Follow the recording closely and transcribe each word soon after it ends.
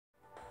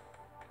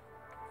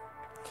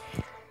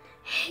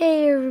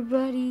Hey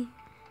everybody,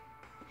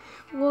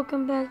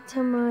 welcome back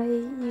to my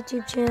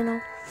YouTube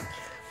channel.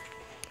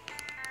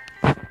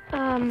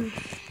 I'm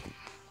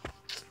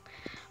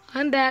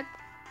back.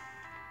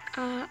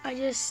 I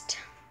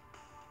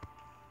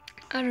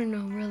don't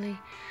know really.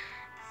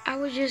 I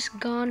was just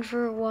gone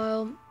for a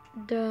while,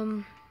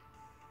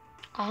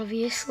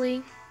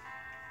 obviously,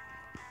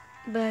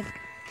 but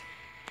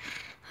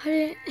I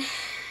didn't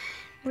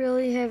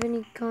really have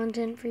any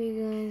content for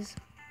you guys,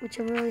 which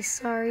I'm really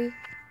sorry.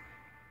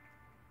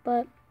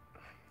 But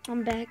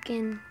I'm back,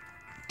 and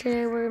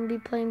today we're going to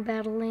be playing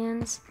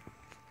BattlesLands.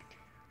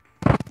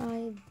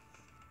 I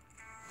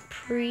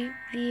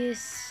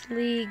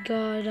previously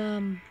got,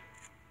 I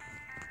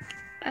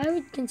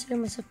would consider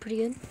myself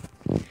pretty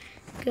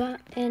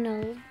good.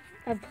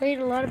 I played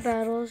a lot of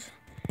battles,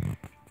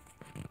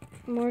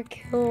 more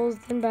kills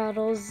than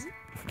battles,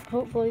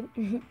 hopefully.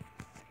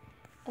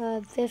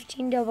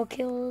 15 double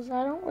kills.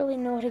 I don't really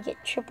know how to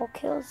get triple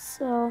kills,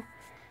 so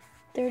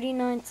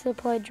 39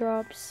 supply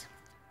drops.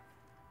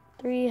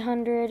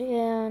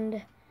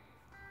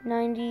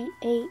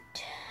 398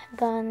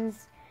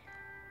 guns,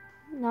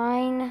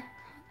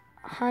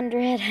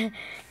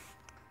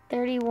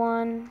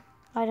 931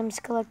 items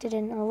collected,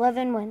 and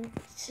 11 wins.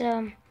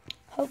 So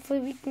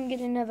hopefully we can get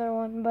another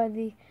one by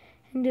the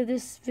end of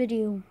this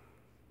video.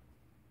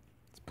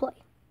 Let's play.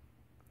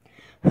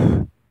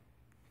 And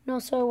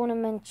also I want to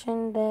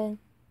mention that,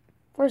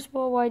 first of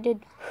all, there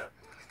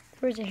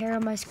was a hair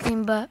on my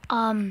screen, but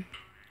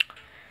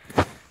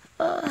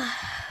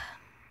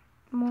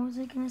what was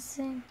I gonna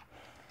say?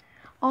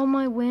 All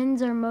my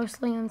wins are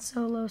mostly on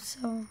solo,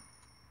 so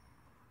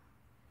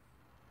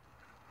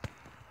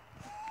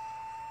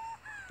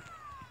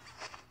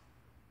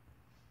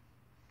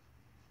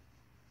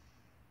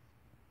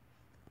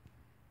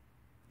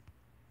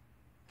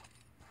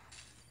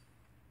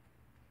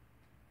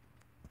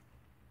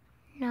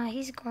no,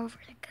 he's going for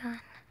the gun.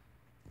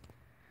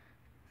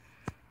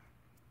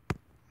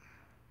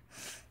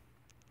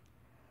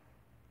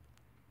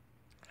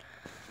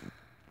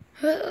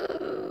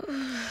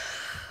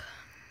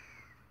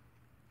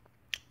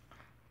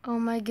 Oh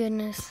my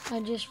goodness, I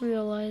just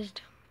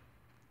realized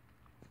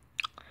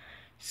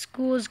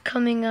school is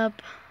coming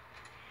up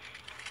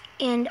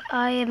and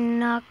I am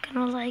not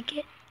gonna like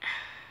it.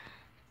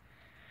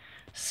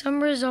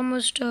 Summer is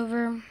almost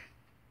over,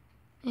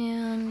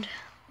 and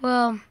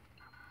well,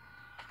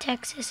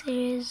 Texas it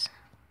is.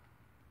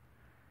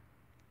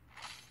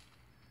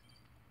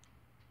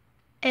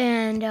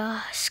 And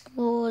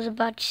school is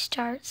about to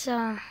start,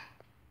 so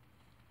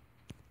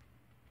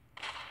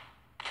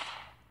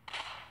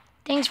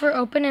thanks for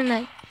opening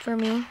that for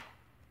me.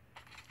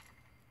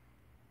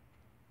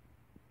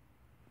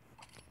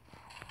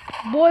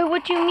 Boy,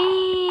 what you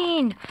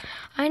mean?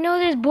 I know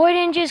this boy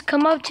didn't just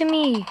come up to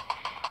me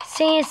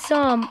saying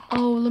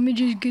oh, let me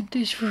just get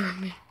this for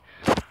me.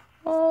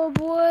 Oh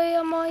boy,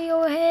 I'm on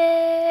your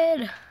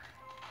head.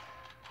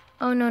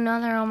 Oh no, now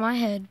they're on my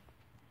head.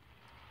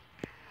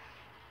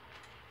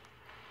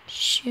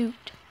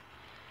 Shoot.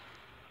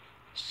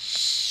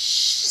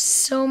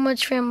 So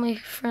much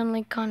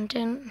family-friendly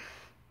content.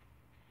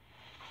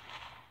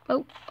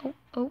 Oh.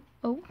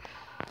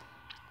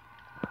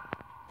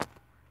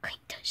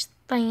 Can't touch the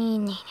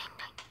thing.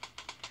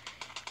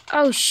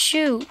 Oh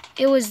shoot,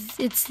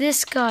 it's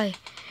this guy.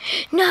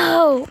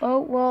 No!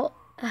 Oh, well,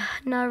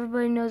 now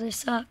everybody knows I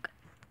suck.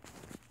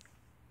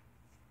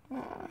 I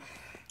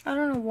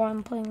don't know why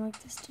I'm playing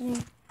like this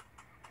today.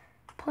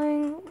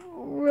 Playing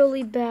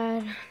really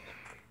bad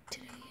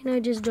today, and I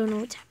just don't know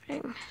what's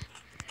happening. But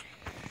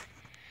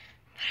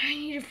I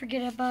need to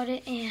forget about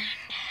it and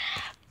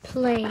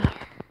play.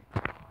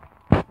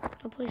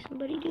 I'll play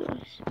somebody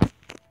duos.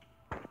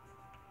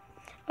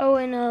 Oh,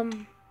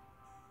 and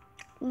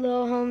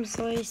Lil Home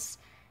Slice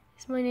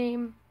is my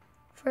name.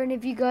 For any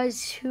of you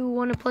guys who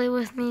want to play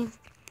with me,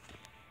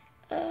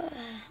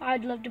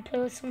 I'd love to play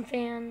with some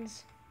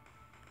fans.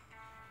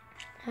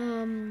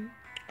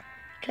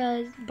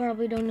 Because you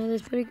probably don't know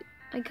this, but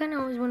I kind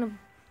of always want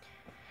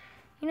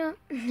to,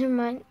 never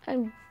mind.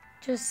 I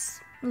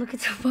just look at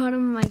the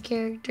bottom of my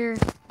character.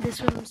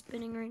 This one I'm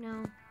spinning right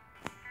now.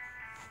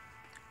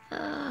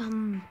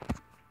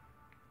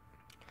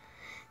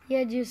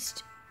 Yeah,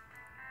 just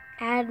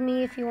add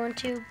me if you want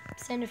to.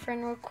 Send a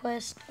friend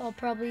request. I'll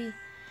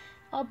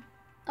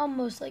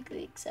most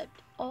likely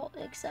accept. I'll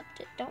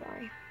accept it. Don't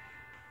worry.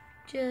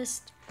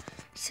 Just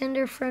send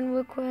a friend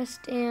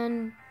request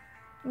and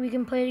we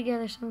can play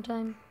together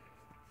sometime.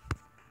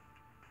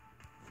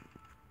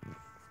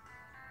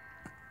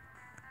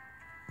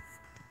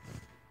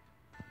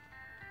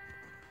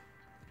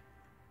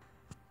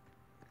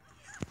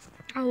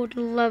 I would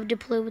love to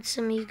play with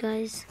some of you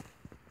guys.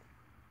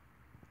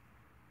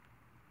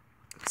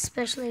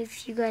 Especially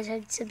if you guys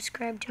had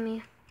subscribed to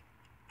me.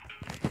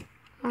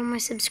 All my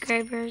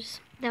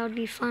subscribers. That would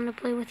be fun to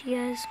play with you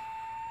guys.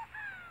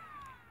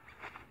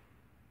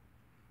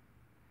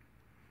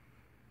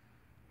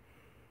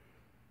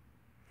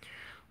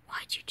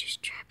 Why'd you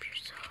just trap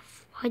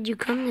yourself? Why'd you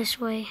come this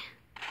way?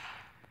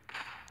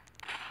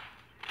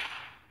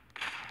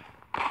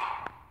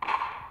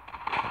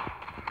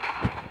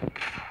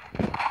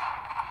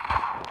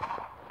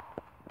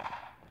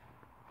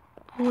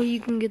 Well,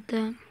 you can get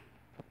that.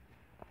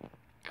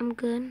 I'm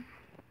good.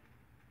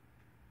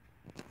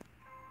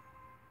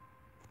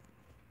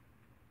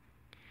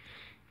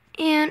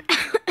 And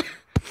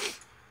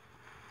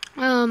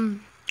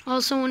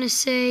also want to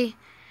say,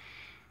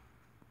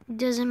 it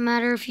doesn't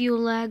matter if you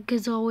lag,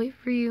 because I'll wait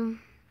for you.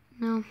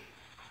 No.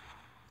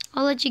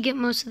 I'll let you get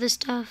most of the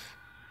stuff.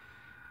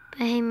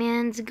 But hey,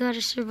 man's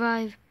gotta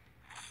survive.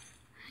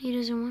 He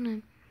doesn't want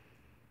it.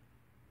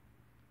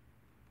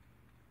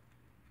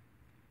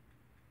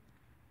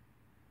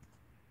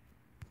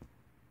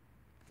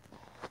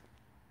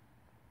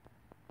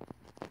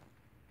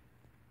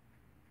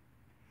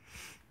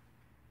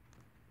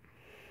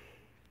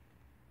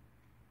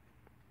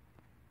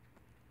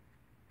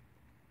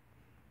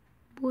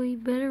 Boy, you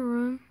better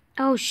run.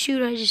 Oh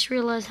shoot, I just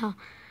realized how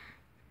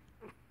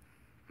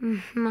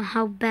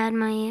bad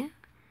my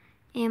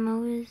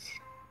ammo is.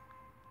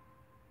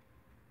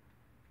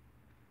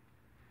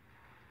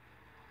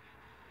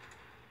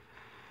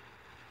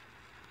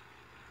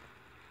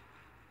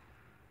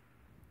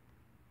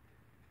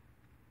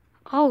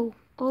 Oh,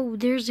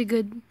 there's a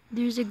good.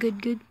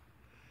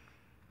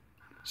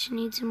 Just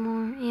need some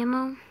more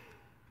ammo.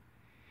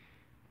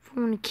 If I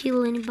want to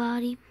kill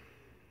anybody.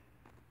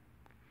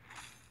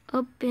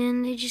 Up,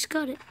 and they just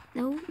got it.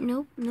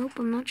 Nope,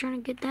 I'm not trying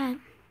to get that.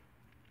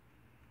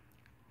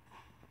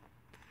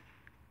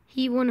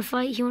 He wanna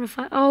fight.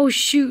 Oh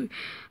shoot.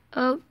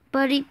 Oh,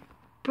 buddy,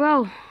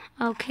 bro.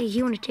 Okay,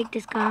 he wanna take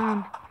this guy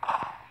on.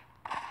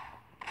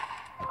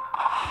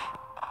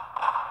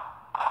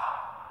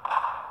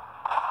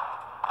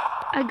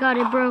 I got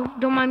it, bro.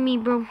 Don't mind me,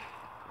 bro.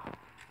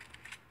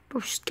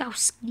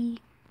 Broskowski.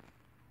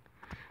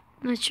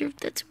 Not sure if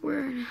that's a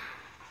word.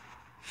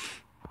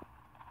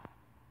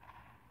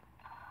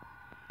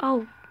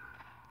 Oh.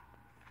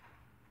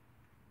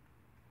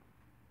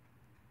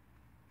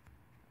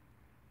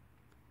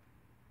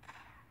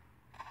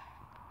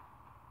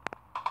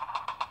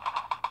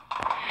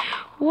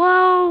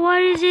 Whoa, why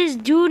does this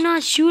dude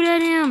not shoot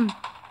at him?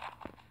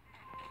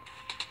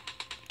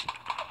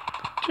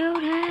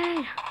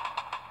 Dude,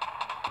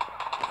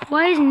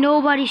 why is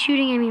nobody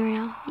shooting at me right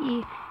now?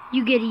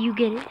 You get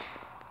it.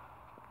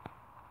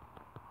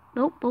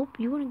 Nope,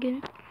 you wanna get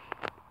it.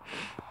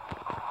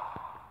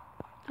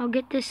 I'll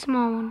get this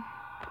small one.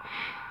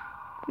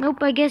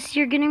 Nope, I guess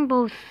you're getting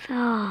both.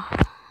 Oh.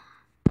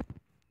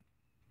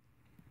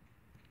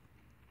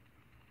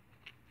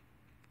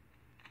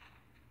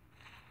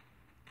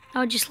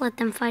 I'll just let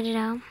them fight it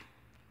out.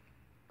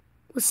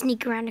 We'll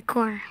sneak around the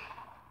corner.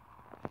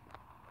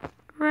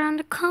 Around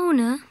the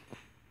corner?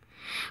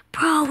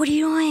 Bro, what are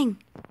you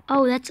doing?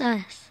 Oh, that's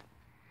us.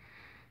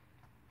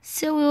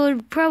 So it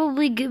would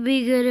probably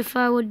be good if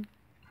I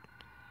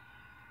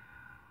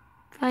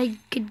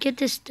could get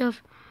this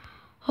stuff.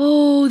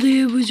 Oh,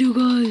 there was you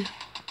guys.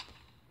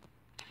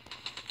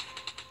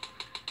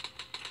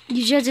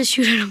 You just have to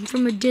shoot at them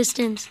from a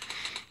distance.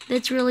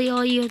 That's really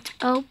all you have to.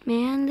 Oh,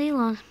 man, they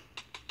lost.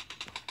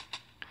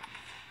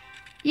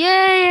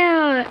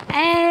 Yeah!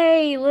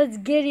 Hey, let's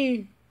get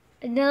it.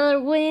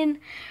 Another win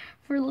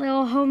for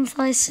Lil Home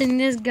Slicing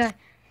this guy.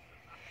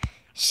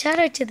 Shout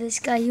out to this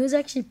guy. He was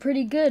actually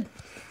pretty good.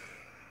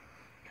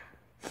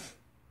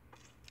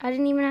 I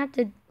didn't even have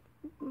to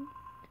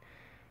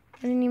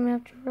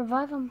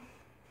revive him.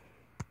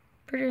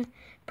 Pretty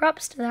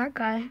props to that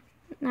guy.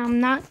 Now I'm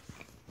not.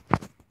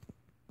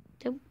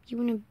 You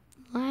wanna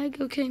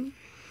lag? Okay.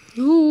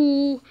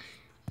 Ooh.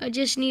 I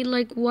just need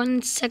like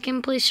 1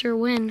 second placer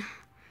win.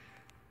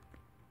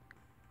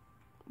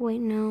 Wait,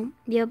 no.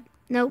 Yep.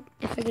 Nope.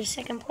 If I get a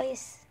second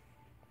place.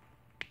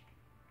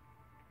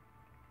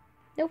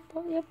 Nope.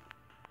 Oh, yep.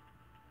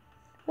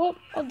 Well,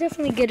 I'll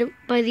definitely get it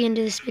by the end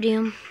of this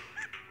video.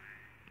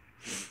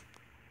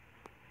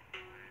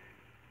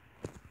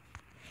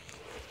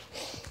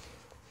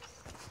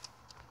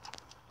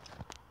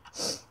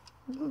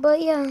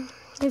 But yeah,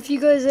 if you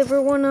guys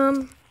ever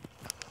wanna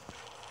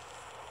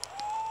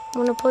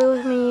play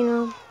with me, you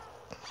know,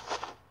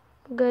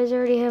 you guys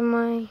already have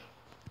my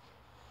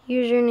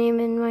username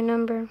and my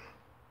number.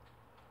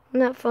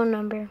 Not phone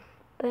number,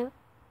 but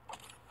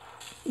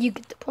you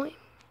get the point.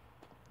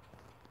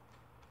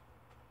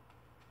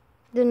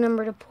 The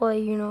number to play,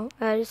 you know,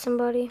 add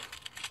somebody.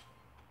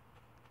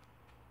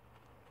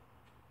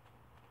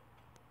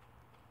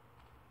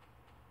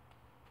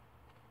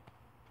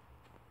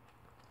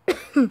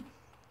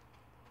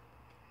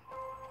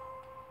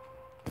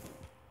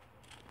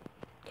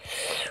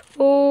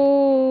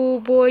 Oh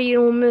boy, you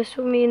don't mess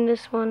with me in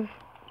this one.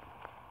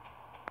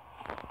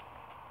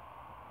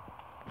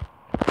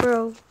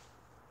 Bro.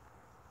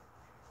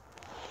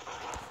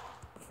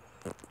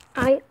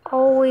 I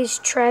always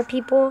trap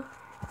people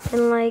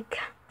in like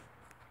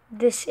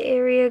this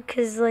area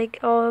because like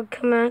I'll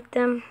come at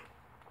them.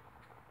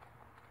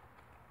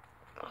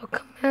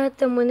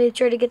 When they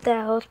try to get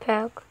that health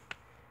pack.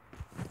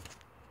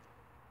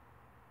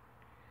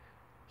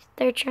 If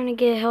they're trying to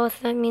get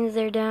health, that means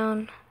they're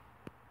down.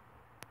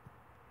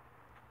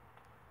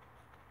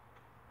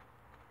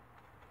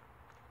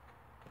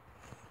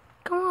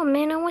 Come on,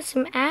 man, I want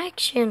some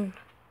action.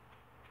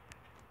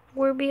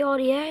 Where be all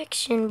the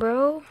action,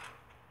 bro?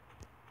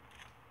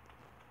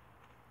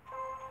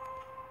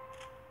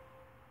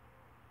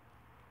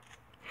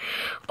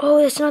 Oh,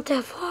 it's not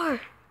that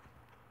far.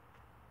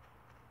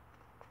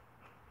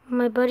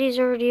 My buddy's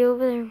already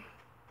over there.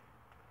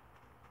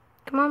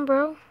 Come on,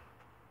 bro.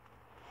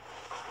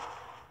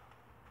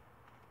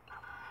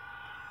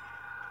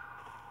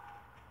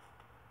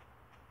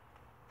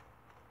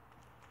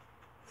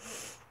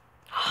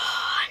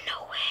 Oh,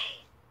 no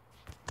way.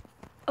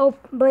 Oh,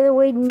 by the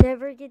way,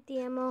 never get the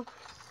ammo.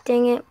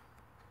 Dang it.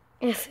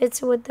 If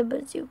it's with the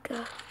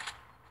bazooka.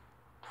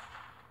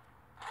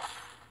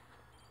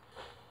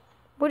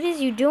 What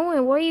is you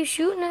doing? Why are you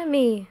shooting at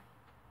me?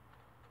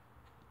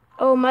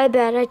 Oh, my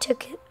bad. I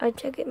took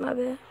it, my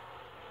bad.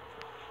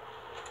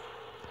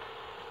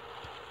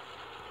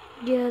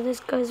 Yeah, this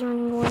guy's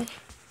running away.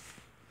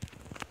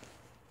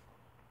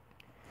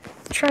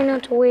 Try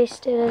not to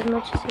waste it as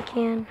much as I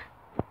can.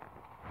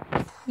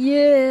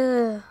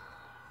 Yeah.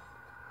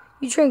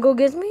 You trying to go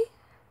get me?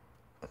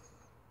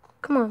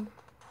 Come on.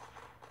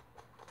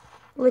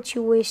 Let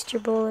you waste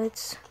your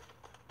bullets.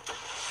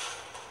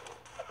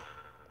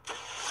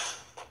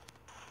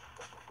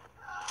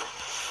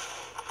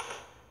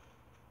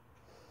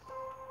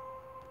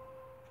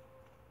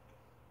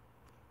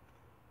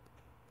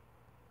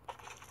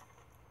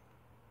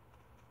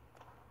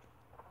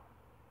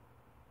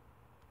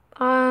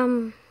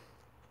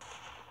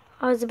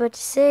 I was about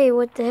to say,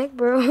 what the heck,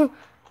 bro?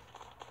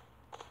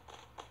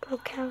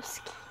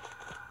 Brokowski.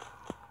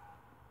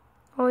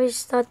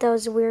 Always thought that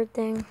was a weird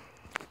thing to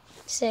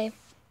say.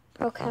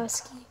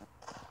 Brokowski.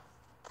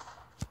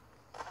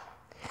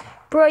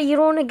 Bro, you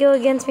don't want to go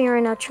against me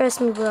right now. Trust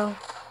me, bro.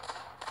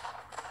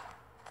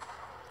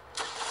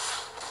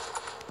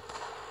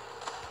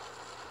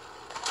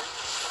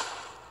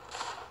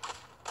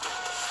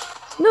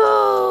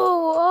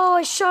 No! Oh,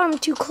 I shot him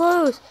too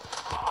close.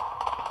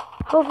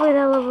 Hopefully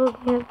that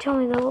leveled me up. Tell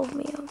me that leveled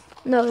me up.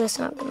 No, that's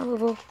not gonna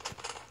level.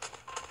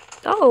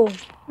 Oh,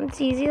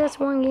 that's easy. That's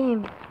one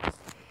game.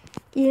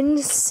 In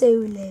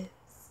solos.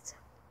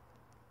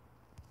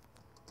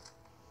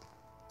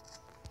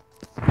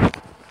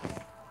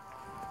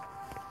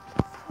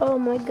 Oh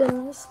my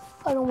goodness.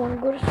 I don't want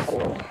to go to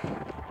school.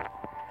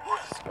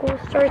 School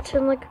starts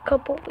in like a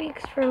couple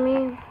weeks for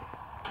me.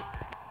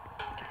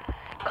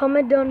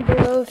 Comment down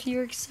below if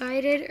you're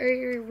excited or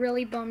you're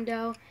really bummed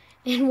out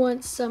and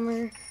want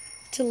summer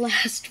to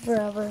last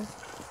forever.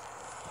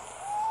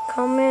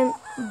 Comment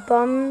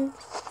bummed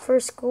for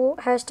school,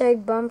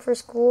 hashtag bummed for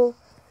school,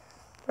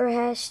 or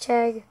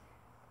hashtag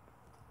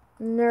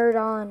nerd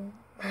on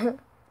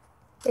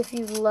if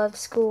you love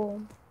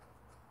school.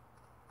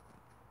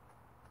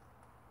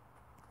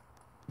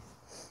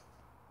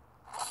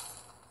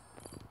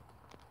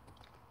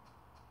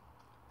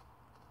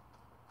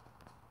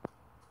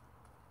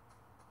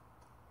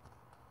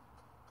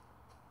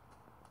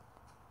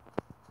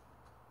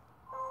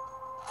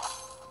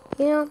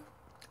 You know,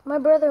 my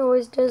brother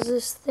always does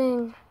this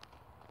thing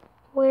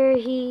where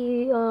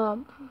he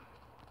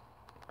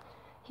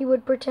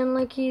would pretend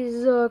like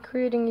he's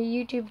creating a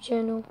YouTube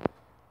channel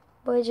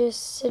by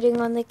just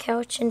sitting on the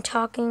couch and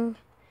talking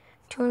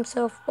to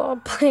himself while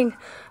playing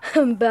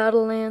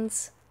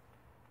BattlesLands.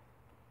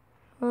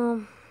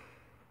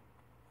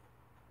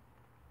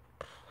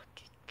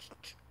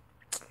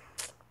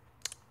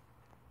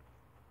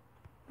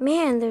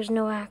 Man, there's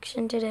no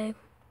action today.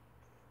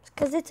 It's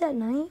 'cause it's at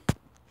night.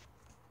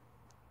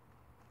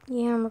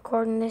 Yeah, I'm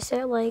recording this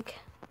at like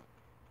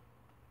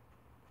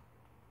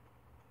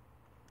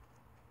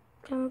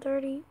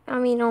 10:30. I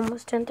mean,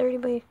 almost 10:30,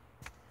 but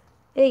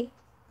hey,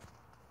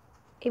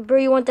 bro,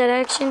 you want that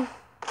action?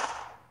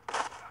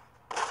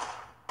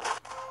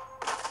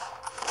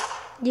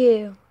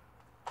 Yeah.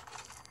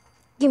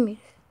 Give me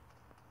that.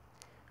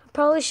 I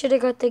probably should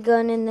have got the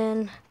gun and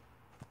then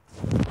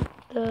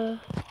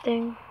the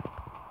thing.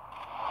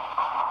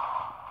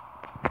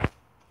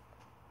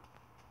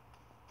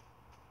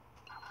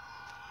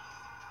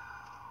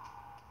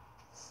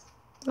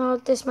 Oh,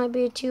 this might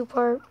be a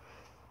two-part.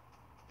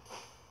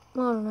 I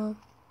don't know.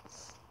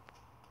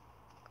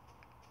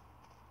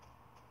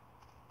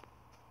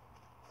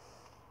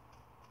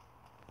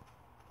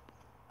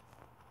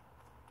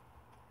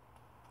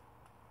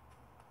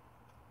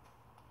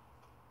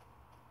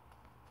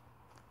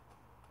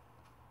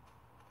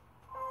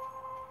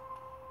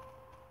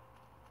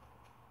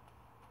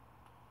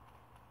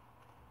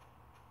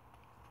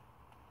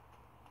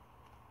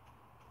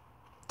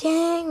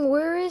 Dang,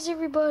 where is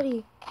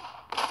everybody?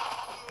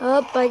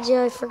 Oh,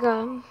 I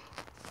forgot.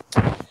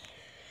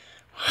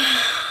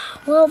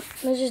 Well,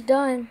 I just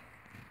died.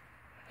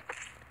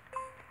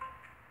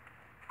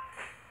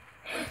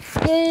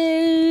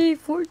 Yay,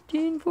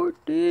 14.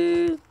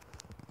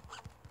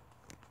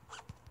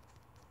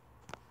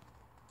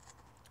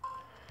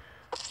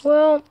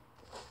 Well,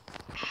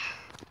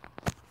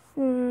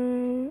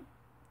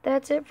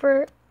 that's it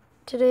for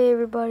today,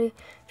 everybody.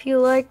 If you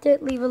liked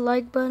it, leave a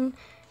like button,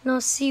 and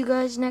I'll see you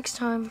guys next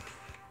time.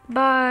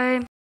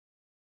 Bye.